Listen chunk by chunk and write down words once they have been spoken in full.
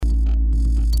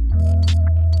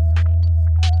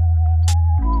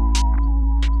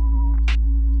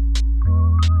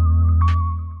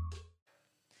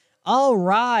All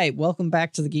right, welcome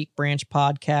back to the Geek Branch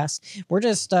podcast. We're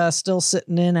just still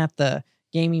sitting in at the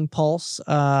Gaming Pulse.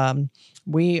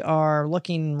 We are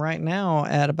looking right now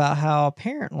at about how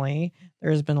apparently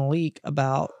there's been a leak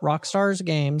about Rockstar's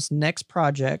Games' next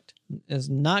project is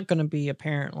not going to be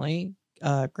apparently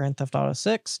Grand Theft Auto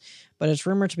 6, but it's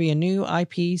rumored to be a new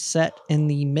IP set in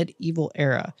the medieval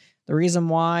era. The reason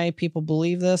why people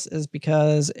believe this is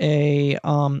because a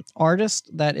artist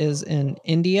that is in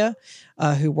India,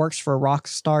 who works for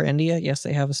Rockstar India, yes,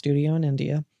 they have a studio in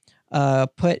India,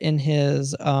 put in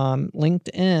his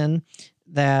LinkedIn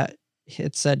that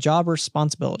it said job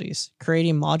responsibilities: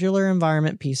 creating modular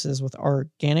environment pieces with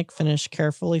organic finish,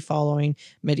 carefully following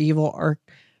medieval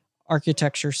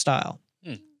architecture style.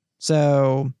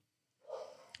 So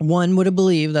one would have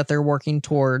believed that they're working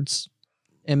towards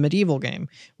a medieval game.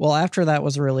 Well, after that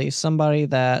was released, somebody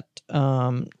that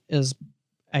is,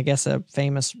 I guess, a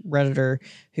famous Redditor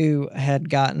who had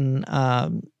gotten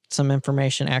some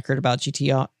information accurate about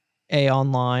GTA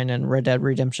Online and Red Dead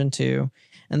Redemption 2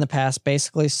 in the past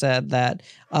basically said that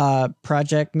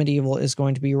Project Medieval is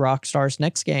going to be Rockstar's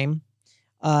next game.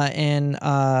 And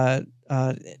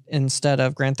instead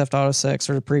of Grand Theft Auto 6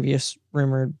 or the previous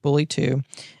rumored Bully 2,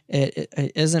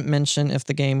 it isn't mentioned if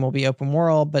the game will be open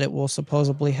world, but it will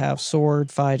supposedly have sword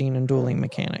fighting and dueling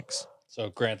mechanics. So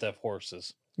Grand Theft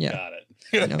Horses. Yeah. Got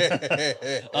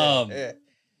it.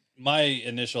 My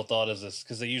initial thought is this,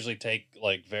 because they usually take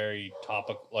like very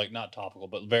topical, like not topical,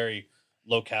 but very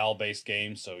locale based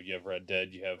games. So you have Red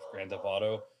Dead, you have Grand Theft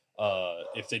Auto.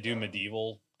 If they do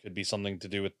medieval, could be something to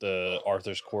do with the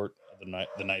Arthur's Court,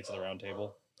 the Knights of the Round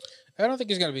Table. I don't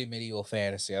think it's going to be medieval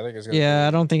fantasy. I think it's going to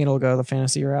I don't think it'll go the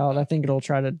fantasy route. I think it'll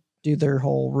try to do their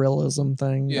whole realism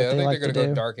thing. Yeah, that I they think like they're going to go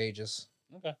do. Dark Ages.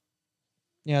 Okay.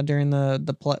 Yeah, during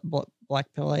the Black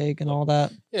Plague and all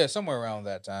that. Yeah, somewhere around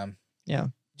that time. Yeah.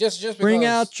 Just because, bring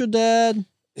out your dead.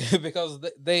 Because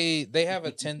they have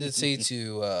a tendency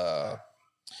to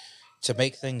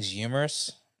make things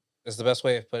humorous. Is the best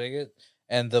way of putting it.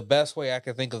 And the best way I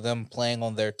can think of them playing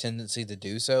on their tendency to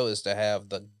do so is to have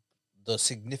the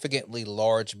significantly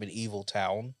large medieval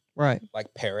town, right, like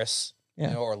Paris,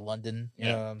 or London. You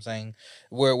know what I'm saying?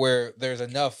 Where there's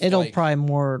enough. It'll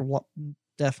probably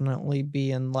definitely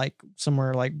be in like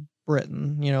somewhere like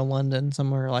Britain, London,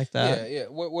 somewhere like that. Yeah.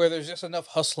 Where there's just enough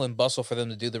hustle and bustle for them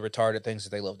to do the retarded things that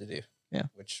they love to do. Yeah,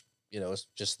 which is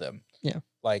just them. Yeah,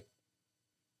 like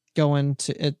going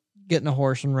to it. Getting a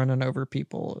horse and running over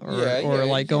people, or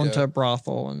like going to a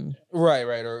brothel and right,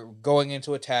 or going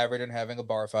into a tavern and having a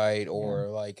bar fight, or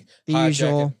like the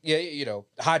usual,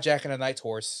 hijacking a knight's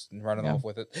horse and running off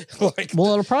with it. Well,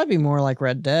 it'll probably be more like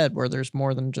Red Dead, where there's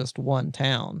more than just one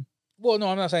town. Well, no,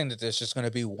 I'm not saying that there's just going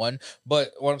to be one,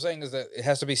 but what I'm saying is that it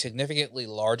has to be significantly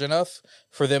large enough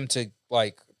for them to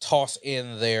like toss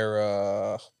in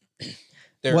their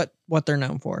what they're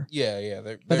known for. Yeah,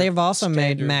 but they've also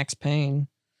made Max Payne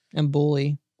and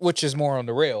Bully, which is more on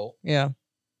the rail. Yeah.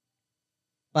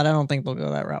 But I don't think they'll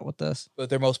go that route with this. But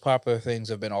their most popular things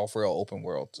have been off-rail open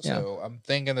world. So I'm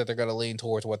thinking that they're going to lean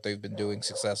towards what they've been doing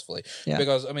successfully. Yeah.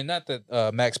 Because, I mean, not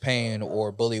that Max Payne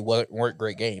or Bully weren't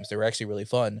great games. They were actually really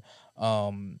fun.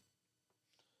 They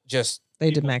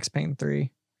did Max Payne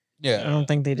 3. Yeah. I don't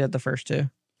think they did the first two.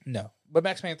 No. But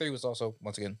Max Payne 3 was also,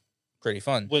 once again, pretty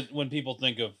fun. When people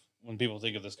think of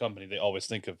this company, they always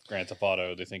think of Grand Theft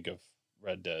Auto. They think of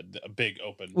Red Dead, a big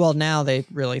open. Well, now they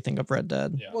really think of Red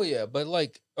Dead. Yeah. Well, yeah, but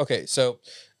like, okay, so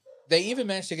they even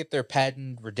managed to get their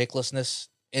patent ridiculousness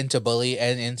into Bully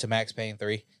and into Max Payne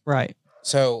 3. Right.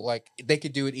 So, like, they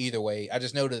could do it either way. I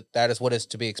just know that is what is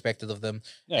to be expected of them.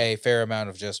 Yeah. A fair amount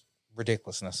of just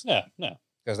ridiculousness. Yeah.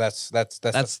 Because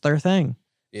that's their thing.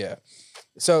 Yeah.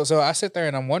 So I sit there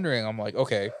and I'm wondering, I'm like,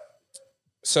 okay,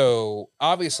 so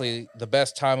obviously the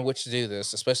best time in which to do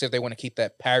this, especially if they want to keep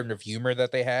that pattern of humor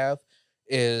that they have,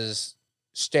 is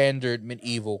standard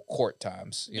medieval court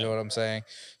times. You know what I'm saying?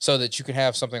 So that you can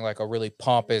have something like a really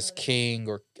pompous king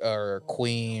or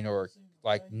queen or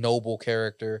like noble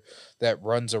character that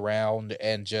runs around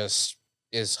and just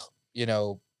is,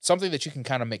 something that you can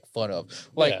kind of make fun of.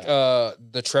 Like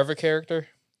the Trevor character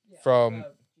from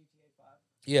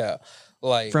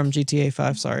from GTA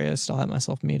 5. Sorry, I still had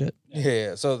myself muted.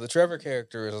 Yeah. So the Trevor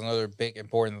character is another big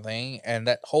important thing, and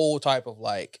that whole type of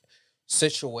like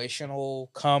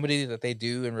situational comedy that they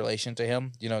do in relation to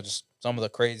him, just some of the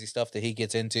crazy stuff that he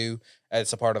gets into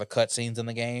as a part of the cutscenes in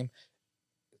the game.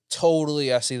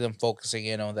 Totally, I see them focusing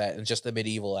in on that and just the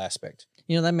medieval aspect.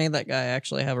 That made that guy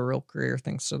actually have a real career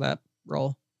thanks to that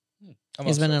role.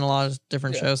 He's been in a lot of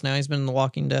different shows now. He's been in The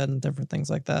Walking Dead and different things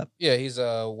like that. Yeah, he's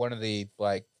one of the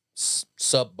like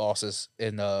sub bosses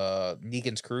in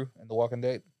Negan's crew in The Walking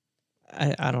Dead.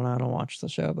 I don't know. I don't watch the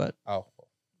show, but Oh,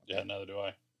 Yeah, neither do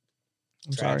I.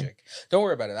 I'm sorry. tragic. Don't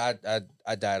worry about it.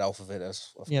 I died off of it, of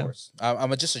Yeah. course.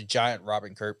 I'm just a giant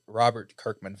Robert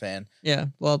Kirkman fan. Yeah.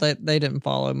 Well, they didn't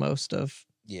follow most of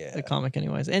Yeah. the comic,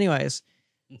 anyways.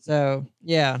 So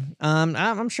yeah,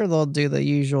 I'm sure they'll do the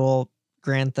usual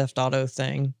Grand Theft Auto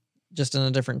thing, just in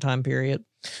a different time period.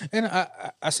 And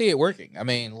I see it working. I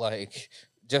mean, like,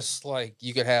 just like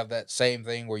you could have that same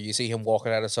thing where you see him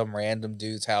walking out of some random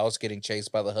dude's house getting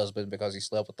chased by the husband because he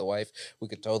slept with the wife. We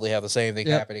could totally have the same thing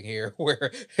Yep. happening here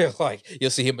where like you'll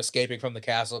see him escaping from the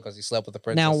castle because he slept with the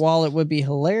princess. Now, while it would be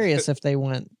hilarious if they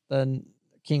went the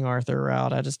King Arthur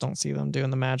route, I just don't see them doing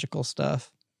the magical stuff.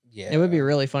 yeah. It would be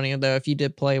really funny though if you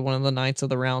did play one of the Knights of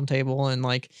the Round Table and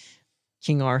like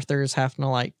King Arthur's having to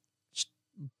like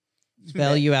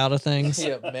bail you out of things.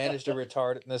 yeah, manage the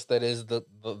retardedness that is the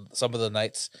some of the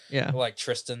knights. Yeah. Like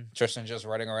Tristan just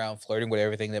running around flirting with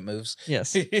everything that moves.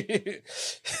 Yes.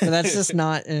 But that's just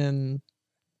not in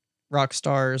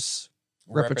Rockstar's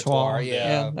repertoire.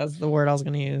 Yeah. That's the word I was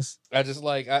going to use. I just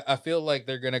like I feel like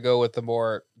they're gonna go with the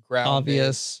more grounded,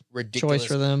 Obvious ridiculous choice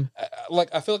for them.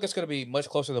 I feel like it's gonna be much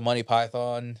closer to Monty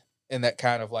Python in that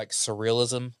kind of like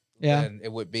surrealism Yeah. than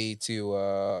it would be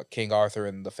to King Arthur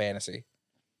and the fantasy.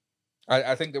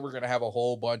 I think that we're gonna have a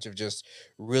whole bunch of just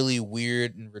really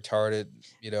weird and retarded,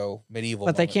 medieval.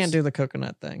 But they can't moments. do the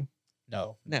coconut thing.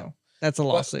 No. No. That's a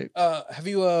lawsuit. Have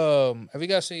you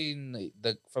guys seen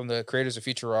the from the creators of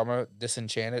Futurama,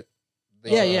 Disenchanted?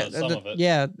 Yeah. some of it.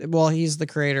 Yeah. Well, he's the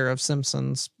creator of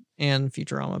Simpsons and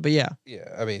Futurama. But yeah, Yeah,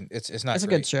 I mean it's not. it's a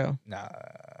great. good show. Nah,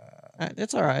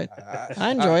 It's all right.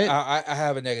 I enjoy it. I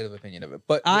have a negative opinion of it,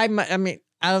 but I mean,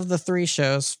 out of the three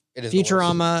shows, it is the worst.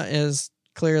 Futurama is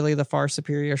clearly the far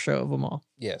superior show of them all.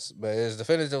 Yes, but it's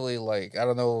definitively like I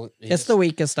don't know. It's the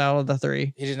weakest out of the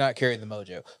three. He did not carry the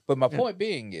mojo. But my Yeah. point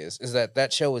being is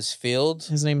that show is filled.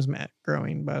 His name's Matt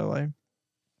Growing, by the way.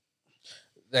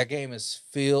 That game is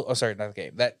filled. Oh, sorry, not the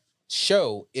game. That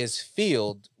show is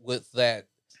filled with that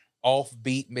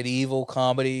offbeat medieval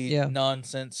comedy Yeah.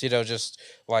 nonsense. Just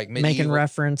like medieval. Making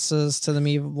references to the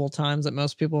medieval times that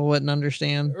most people wouldn't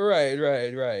understand. Right.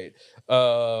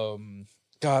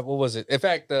 God, what was it? In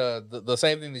fact, the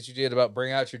same thing that you did about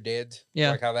Bring Out Your Dead.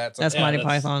 Yeah. Like how that's That's Yeah, Mighty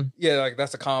that's- Python. yeah, like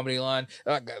that's a comedy line.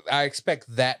 I expect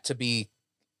that to be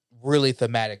really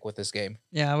thematic with this game.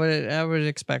 Yeah, I would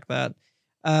expect that.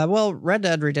 Well, Red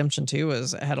Dead Redemption 2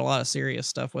 had a lot of serious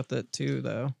stuff with it too,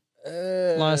 though.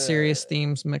 A lot of serious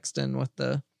themes mixed in with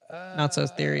the not so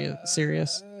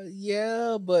serious.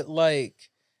 Yeah, but like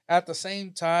at the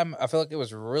same time, I feel like it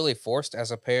was really forced as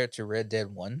compared to Red Dead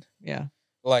 1. Yeah.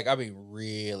 Like, I mean,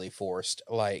 really forced.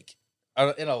 Like,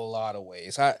 in a lot of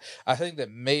ways. I think that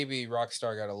maybe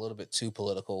Rockstar got a little bit too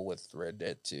political with Red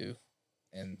Dead 2,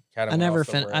 and kind of.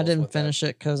 I didn't finish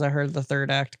it because I heard the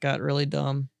third act got really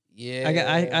dumb.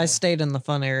 Yeah, I stayed in the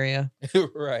fun area.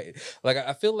 right. Like,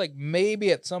 I feel like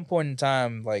maybe at some point in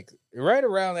time, like right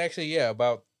around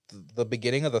about the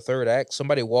beginning of the third act,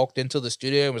 somebody walked into the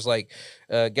studio and was like,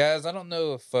 "Guys, I don't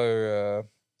know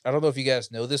if you guys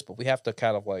know this, but we have to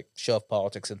kind of like shove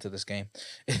politics into this game."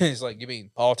 And it's like, you mean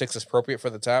politics is appropriate for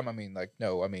the time? I mean, like,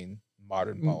 no, I mean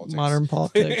modern politics. Modern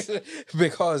politics.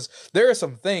 Because there are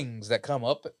some things that come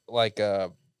up, like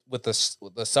with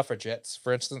the suffragettes,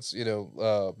 for instance.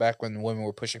 Back when women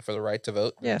were pushing for the right to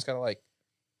vote. Yeah. It's kind of like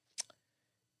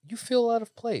you feel out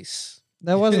of place.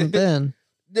 That wasn't then.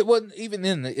 It wasn't even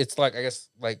then. It's like I guess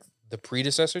like the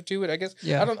predecessor to it. I guess.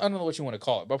 Yeah. I don't know what you want to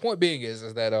call it. My point being is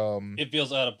that It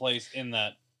feels out of place in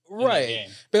that right. game.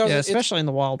 Because Yeah, it's especially in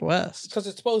the Wild West. because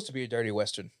it's supposed to be a dirty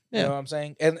western. You Yeah. know what I'm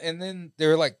saying? And then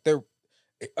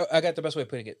I got the best way of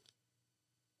putting it.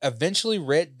 Eventually,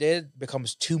 Red Dead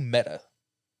becomes too meta.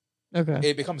 Okay.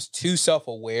 It becomes too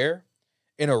self-aware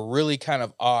in a really kind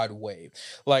of odd way.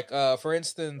 Like, for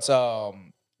instance,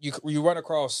 you run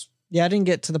across Yeah, I didn't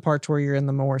get to the part where you're in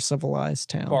the more civilized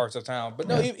town. parts of town, but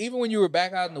no, Yeah. even when you were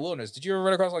back out in the wilderness, did you ever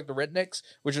run across like the rednecks,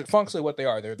 which is functionally what they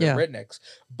are? They're Yeah. rednecks,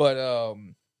 but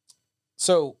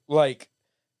so like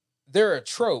there are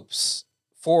tropes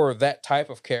for that type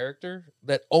of character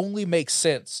that only make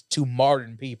sense to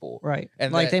modern people. Right.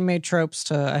 And like that- they made tropes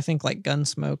to, I think, like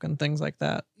Gunsmoke and things like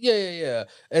that. Yeah.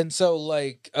 And so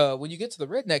like when you get to the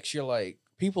rednecks, you're like,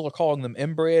 people are calling them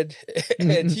inbred,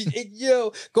 and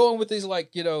going with these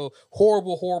like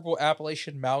horrible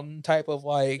Appalachian Mountain type of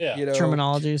like Yeah.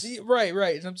 Terminologies. right.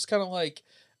 And I'm just kind of like,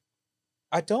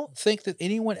 I don't think that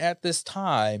anyone at this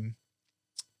time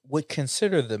would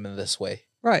consider them in this way.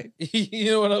 Right. You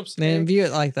know what I'm They saying? didn't view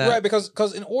it like that. Right, because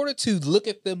in order to look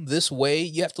at them this way,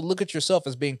 you have to look at yourself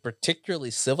as being particularly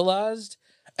civilized,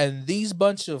 and these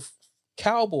bunch of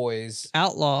cowboys,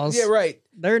 Outlaws. yeah, right,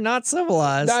 They're not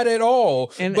civilized. not at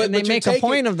all. and but they you're make a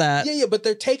point of that. Yeah, but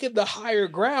they're taking the higher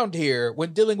ground here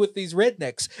when dealing with these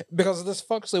rednecks because that's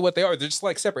functionally what they are. They're just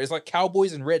like separate. It's like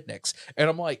cowboys and rednecks, and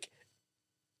I'm like,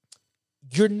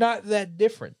 you're not that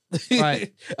different,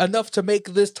 Right. enough to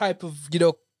make this type of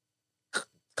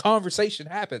conversation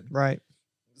happen. Right.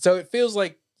 So it feels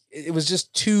like it was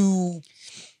just too.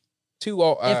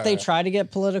 If they try to get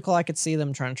political, I could see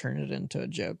them trying to turn it into a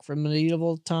joke from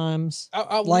medieval times.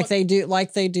 Like they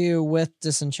do with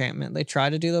Disenchantment. They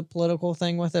try to do the political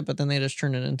thing with it, but then they just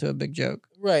turn it into a big joke.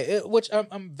 Right, which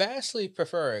I'm vastly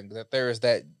preferring that there is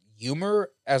that humor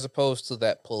as opposed to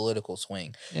that political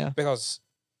swing. Yeah. Because,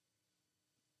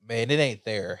 man, it ain't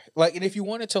there. Like, and if you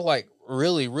wanted to, like,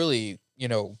 really, really,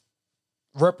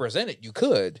 represent it, you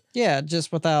could. Yeah,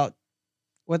 just without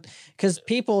because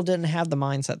people didn't have the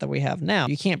mindset that we have now.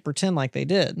 You can't pretend like they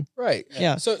did. Right.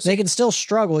 Yeah. So They can still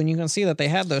struggle, and you can see that they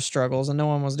had those struggles, and no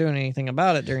one was doing anything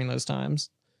about it during those times.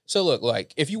 So look,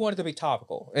 like, if you wanted to be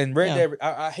topical, and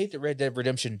I hate that Red Dead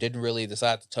Redemption didn't really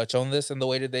decide to touch on this in the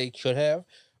way that they should have,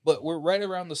 but we're right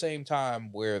around the same time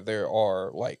where there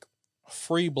are, like,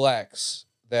 free blacks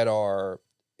that are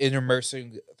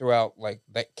intermersing throughout, like,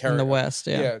 that current... In the West,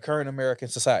 yeah. Current American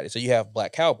society. So you have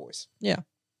black cowboys. Yeah.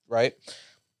 Right?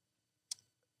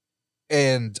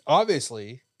 And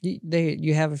obviously...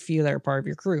 You have a few that are part of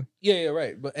your crew. Yeah,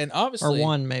 right. And obviously... Or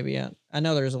one, maybe. Yeah. I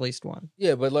know there's at least one.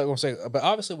 Yeah, but like I'm saying, but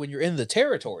obviously when you're in the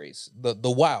territories, the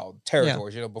wild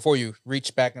territories, before you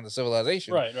reach back into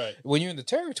civilization, Right. when you're in the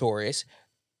territories,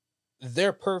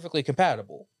 they're perfectly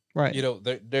compatible. Right.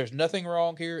 There's nothing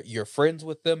wrong here. You're friends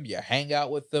with them. You hang out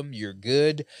with them. You're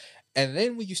good. And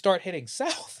then when you start heading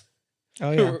south, Oh,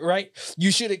 yeah. right,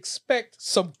 you should expect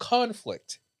some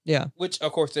conflict. Yeah. Which,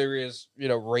 of course, there is,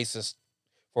 racist,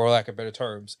 for lack of better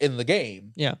terms, in the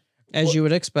game. Yeah. As you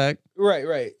would expect.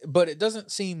 Right. But it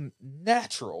doesn't seem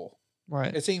natural.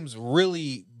 Right. It seems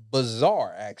really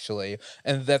bizarre, actually,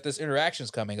 and that this interaction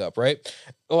is coming up, right?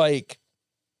 Like,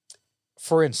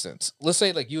 for instance, let's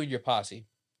say, like, you and your posse,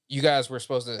 you guys were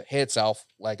supposed to head south,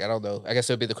 like, I don't know, I guess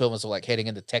it would be the equivalent of, like, heading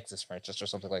into Texas, for instance, or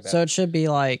something like that. So it should be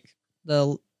like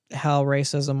how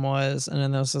racism was, and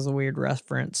then this is a weird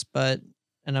reference,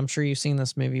 and I'm sure you've seen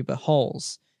this movie, but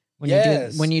Holes. When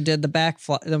you did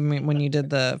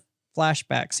the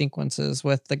flashback sequences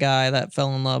with the guy that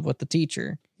fell in love with the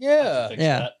teacher. Yeah.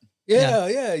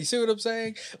 Yeah. You see what I'm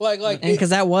saying? Like, and because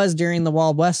that was during the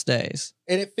Wild West days,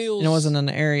 and it feels, and it wasn't an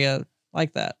area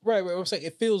like that. Right. I'm saying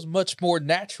it feels much more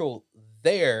natural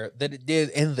there than it did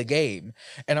in the game,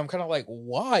 and I'm kind of like,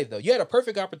 why though? You had a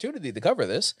perfect opportunity to cover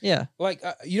this. Yeah. Like,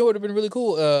 you know what would have been really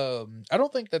cool? I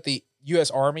don't think that the U.S.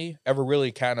 Army ever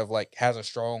really kind of like has a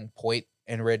strong point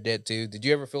in Red Dead 2. Did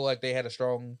you ever feel like they had a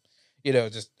strong,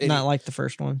 not like the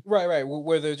first one? Right.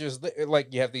 Where they're just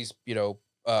like, you have these,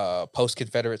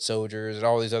 post-Confederate soldiers and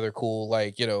all these other cool,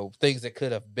 like, things that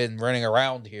could have been running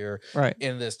around here Right.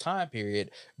 in this time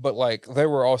period. But like, there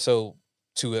were also,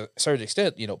 to a certain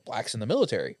extent, blacks in the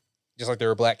military, just like there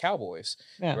were black cowboys.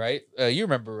 Yeah. Right. You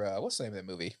remember, what's the name of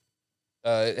that movie?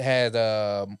 It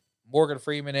had Morgan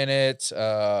Freeman in it.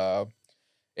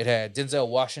 It had Denzel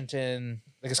Washington.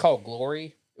 Like, it's called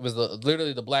Glory. It was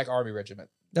literally the Black Army Regiment.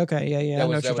 Okay, yeah. That I know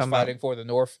was what you're talking fighting about. for the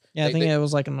North. Yeah, I think it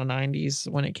was like in the 90s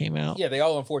when it came out. Yeah, they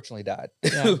all unfortunately died.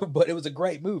 Yeah. But it was a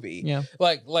great movie. Yeah.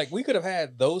 Like we could have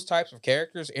had those types of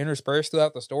characters interspersed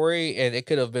throughout the story, and it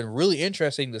could have been really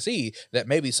interesting to see that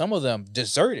maybe some of them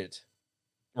deserted,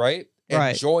 right? And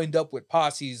Right. joined up with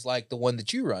posses like the one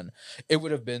that you run. It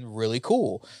would have been really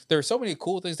cool. There are so many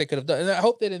cool things they could have done. And I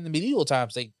hope that in the medieval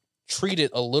times they treat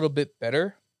it a little bit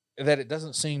better, that it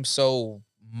doesn't seem so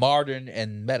modern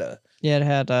and meta. Yeah, it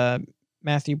had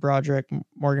Matthew Broderick,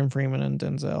 Morgan Freeman, and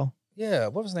Denzel. Yeah,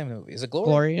 what was the name of the movie? Is it Glory?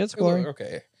 Glory, it's Glory.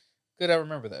 Okay, good. I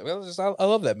remember that. Well, I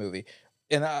love that movie,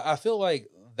 and I feel like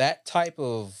that type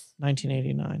of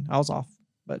 1989. I was off,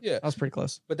 but Yeah. I was pretty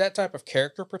close. but that type of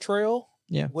character portrayal,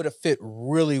 Yeah. would have fit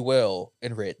really well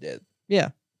in Red Dead. Yeah.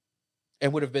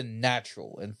 and would have been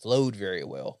natural and flowed very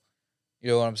well. You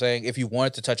know what I'm saying? If you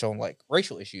wanted to touch on like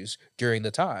racial issues during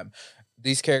the time,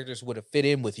 these characters would have fit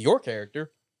in with your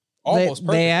character almost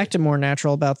perfectly. They acted more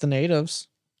natural about the natives.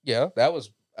 Yeah, that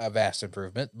was a vast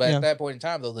improvement. But Yeah. at that point in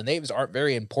time, though, the natives aren't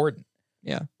very important.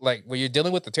 Yeah. Like when you're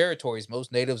dealing with the territories,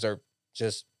 most natives are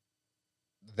just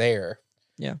there.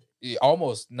 Yeah.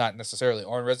 Almost not necessarily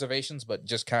on reservations, but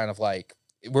just kind of like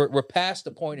we're past the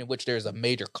point in which there's a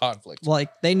major conflict. Like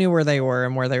they knew where they were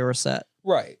and where they were set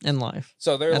Right. in life.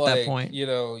 So they're At that like, point. you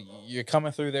know, you're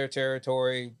coming through their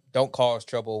territory. Don't cause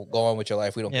trouble. Go on with your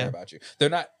life. We don't Yeah. care about you.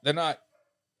 They're not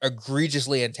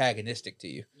egregiously antagonistic to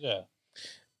you. Yeah.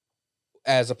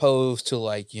 as opposed to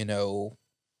like,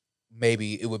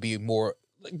 maybe it would be more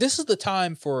like this is the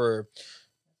time for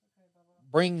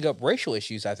bringing up racial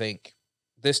issues, I think,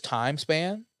 this time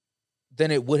span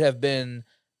than it would have been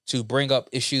to bring up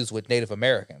issues with Native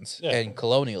Americans and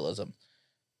colonialism.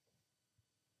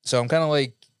 So I'm kind of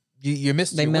like, you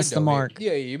missed. They missed the mark.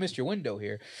 Here. Yeah, you missed your window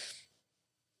here.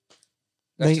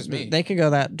 That's just me. They could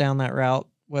go down that route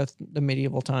with the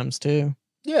medieval times too.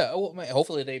 Yeah, well,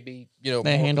 hopefully they be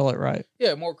they handle it right.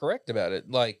 Yeah, more correct about it,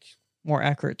 like more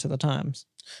accurate to the times,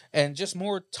 and just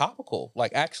more topical,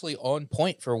 like actually on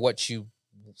point for what you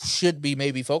should be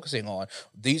maybe focusing on.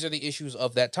 These are the issues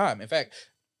of that time. In fact,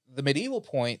 the medieval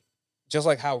point, just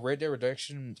like how Red Dead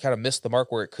Redemption kind of missed the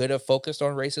mark where it could have focused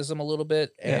on racism a little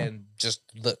bit and just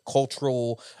the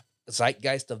cultural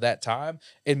zeitgeist of that time.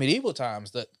 In medieval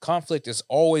times, the conflict has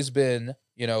always been,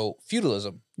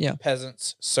 feudalism,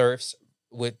 peasants, serfs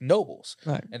with nobles,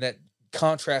 right, and that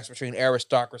contrast between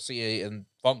aristocracy and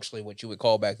functionally what you would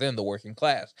call back then the working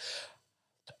class.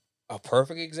 A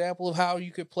perfect example of how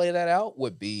you could play that out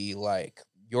would be like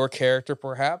your character,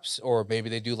 perhaps, or maybe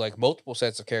they do like multiple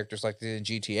sets of characters like they did in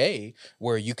GTA,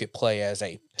 where you could play as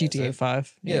a peasant. GTA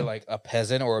 5, like a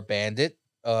peasant or a bandit,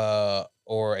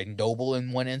 or a noble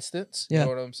in one instance. You know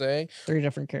what I'm saying? 3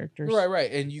 different characters.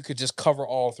 Right. And you could just cover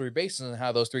all 3 bases and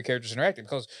how those 3 characters interacted.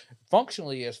 Because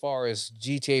functionally, as far as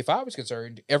GTA 5 is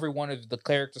concerned, every one of the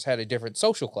characters had a different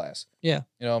social class. Yeah.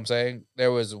 You know what I'm saying?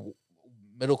 There was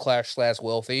middle class /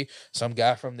 wealthy, some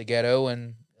guy from the ghetto,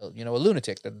 and a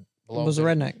lunatic that was a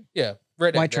redneck. Yeah,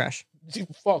 redneck. White trash.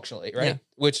 Functionally, right? Yeah.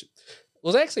 Which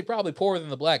was actually probably poorer than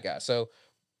the black guy. So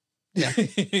yeah,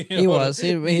 he was.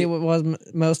 He was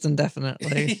most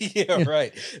indefinitely.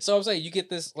 Right. So I'm saying you get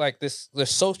this the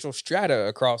social strata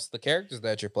across the characters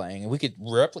that you're playing, and we could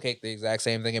replicate the exact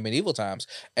same thing in medieval times,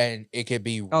 and it could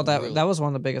be. Oh, that was one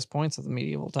of the biggest points of the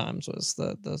medieval times was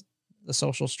the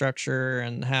social structure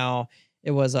and how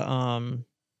it was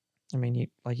I mean,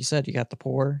 like you said, you got the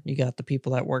poor, you got the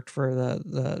people that worked for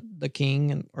the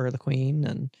king or the queen,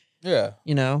 and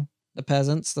the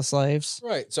peasants, the slaves.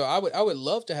 Right. So I would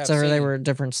love to have. So they were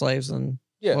different slaves than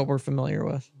what we're familiar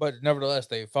with. But nevertheless,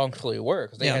 they functionally were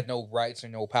because they had no rights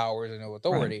and no powers and no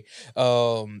authority.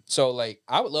 Right. So like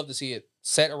I would love to see it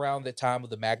set around the time of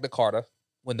the Magna Carta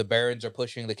when the barons are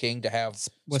pushing the king to have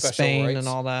with special Spain rights. and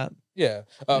all that. Yeah.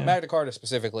 Magna Carta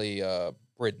specifically,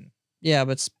 Britain. Yeah,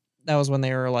 but that was when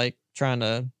they were like trying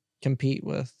to compete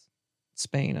with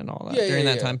Spain and all that during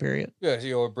that time period. Yeah,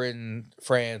 so Britain,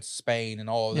 France, Spain, and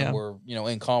all of them were,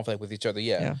 in conflict with each other.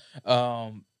 Yeah.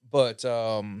 So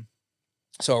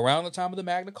around the time of the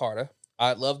Magna Carta,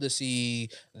 I'd love to see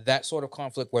that sort of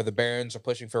conflict where the barons are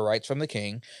pushing for rights from the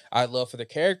king. I'd love for the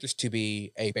characters to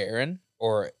be a baron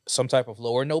or some type of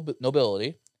lower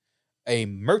nobility, a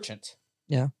merchant,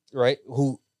 right,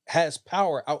 who has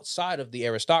power outside of the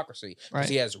aristocracy because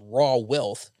he has raw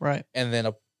wealth, right, and then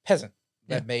a peasant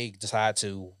that may decide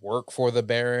to work for the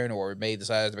baron or may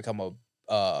decide to become a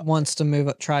wants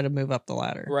to try to move up the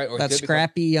ladder, right? Or that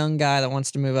scrappy young guy that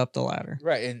wants to move up the ladder,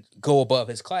 right, and go above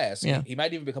his class. Yeah, he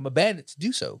might even become a bandit to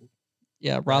do so.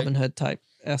 Yeah, Robin Hood type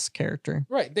character.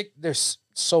 Right, there's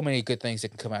so many good things that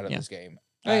can come out of this game.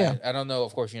 I don't know.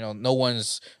 Of course, no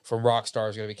one's from Rockstar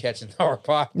is going to be catching our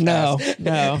podcast.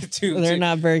 No, they're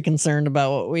not very concerned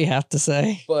about what we have to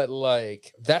say. But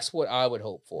like, that's what I would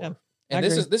hope for. Yeah, and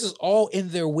this is all in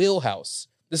their wheelhouse.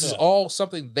 This is all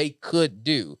something they could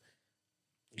do.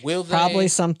 Will they? Probably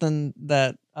something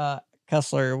that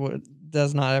Kessler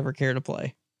does not ever care to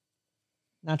play.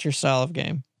 Not your style of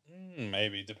game.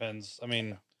 Maybe depends. I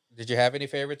mean, did you have any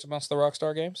favorites amongst the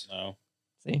Rockstar games? No.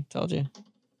 See, told you.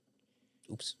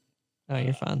 Oops. Oh,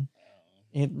 you're fine.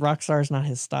 Rockstar's not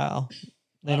his style.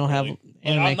 They don't have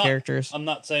anime characters. I'm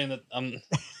not saying that I'm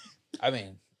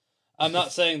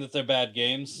not saying that they're bad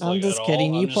games. I'm just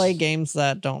kidding. You play games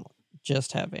that don't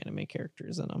just have anime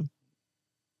characters in them.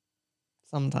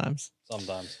 Sometimes.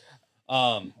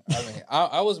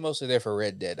 I was mostly there for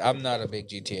Red Dead. I'm not a big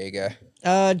GTA guy.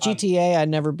 GTA, I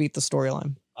never beat the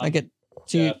storyline. I get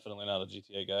definitely not a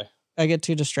GTA guy. I get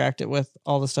too distracted with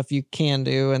all the stuff you can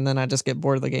do, and then I just get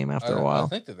bored of the game after a while. I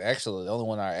think that actually the only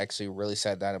one I actually really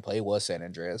sat down and played was San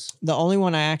Andreas. The only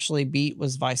one I actually beat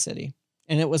was Vice City,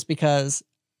 and it was because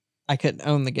I couldn't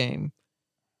own the game,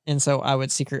 and so I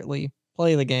would secretly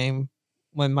play the game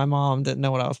when my mom didn't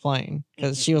know what I was playing,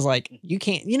 because she was like, "You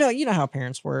can't," you know how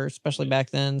parents were, especially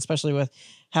back then, especially with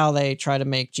how they try to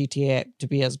make GTA to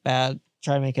be as bad,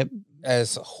 try to make it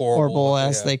as horrible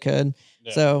as they could.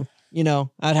 Yeah. So you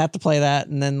know, I'd have to play that,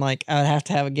 and then like I'd have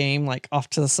to have a game like off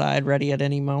to the side, ready at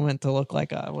any moment to look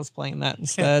like I was playing that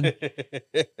instead.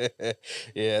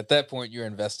 Yeah, at that point you're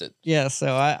invested. Yeah, so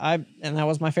and that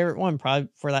was my favorite one, probably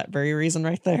for that very reason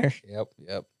right there.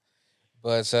 Yep.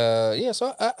 But yeah,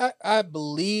 so I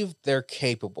believe they're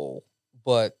capable,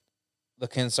 but the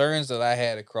concerns that I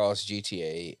had across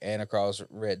GTA and across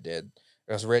Red Dead,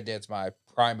 because Red Dead's my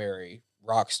primary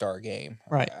Rockstar game.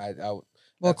 Right.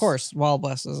 Well, of course, Wild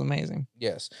West is amazing.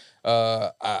 Yes.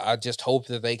 I just hope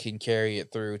that they can carry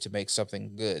it through to make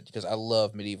something good because I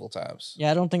love medieval times.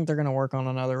 Yeah, I don't think they're going to work on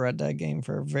another Red Dead game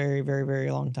for a very, very, very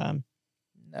long time.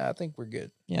 Nah, I think we're good.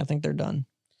 Yeah, I think they're done.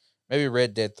 Maybe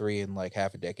Red Dead 3 in like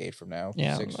half a decade from now.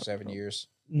 Yeah. 6 or 7 years.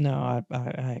 No,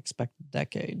 I expect a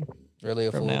decade. Really,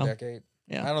 a from full now. decade?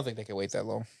 Yeah. I don't think they can wait that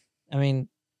long. I mean,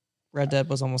 Red Dead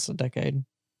was almost a decade.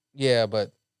 Yeah,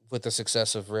 but with the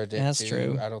success of Red Dead Yeah, that's 2,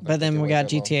 true. I don't think But they then can we wait got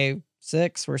that long. GTA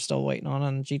 6. We're still waiting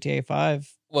on GTA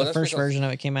 5. Well, The that's first because- version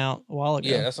of it came out a while ago.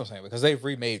 Yeah, that's what I'm saying because they've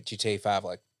remade GTA 5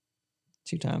 like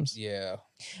 2 times. yeah.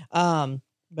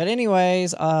 But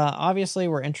anyways, obviously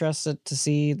we're interested to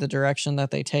see the direction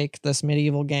that they take this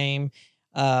medieval game.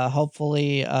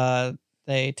 Hopefully,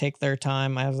 they take their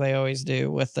time as they always do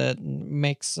with it and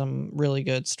make some really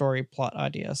good story plot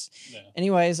ideas. Yeah.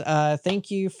 Anyways,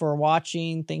 thank you for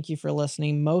watching. Thank you for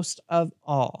listening. Most of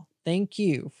all, thank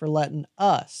you for letting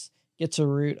us get to the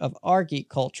root of our geek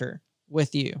culture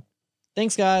with you.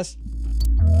 Thanks, guys.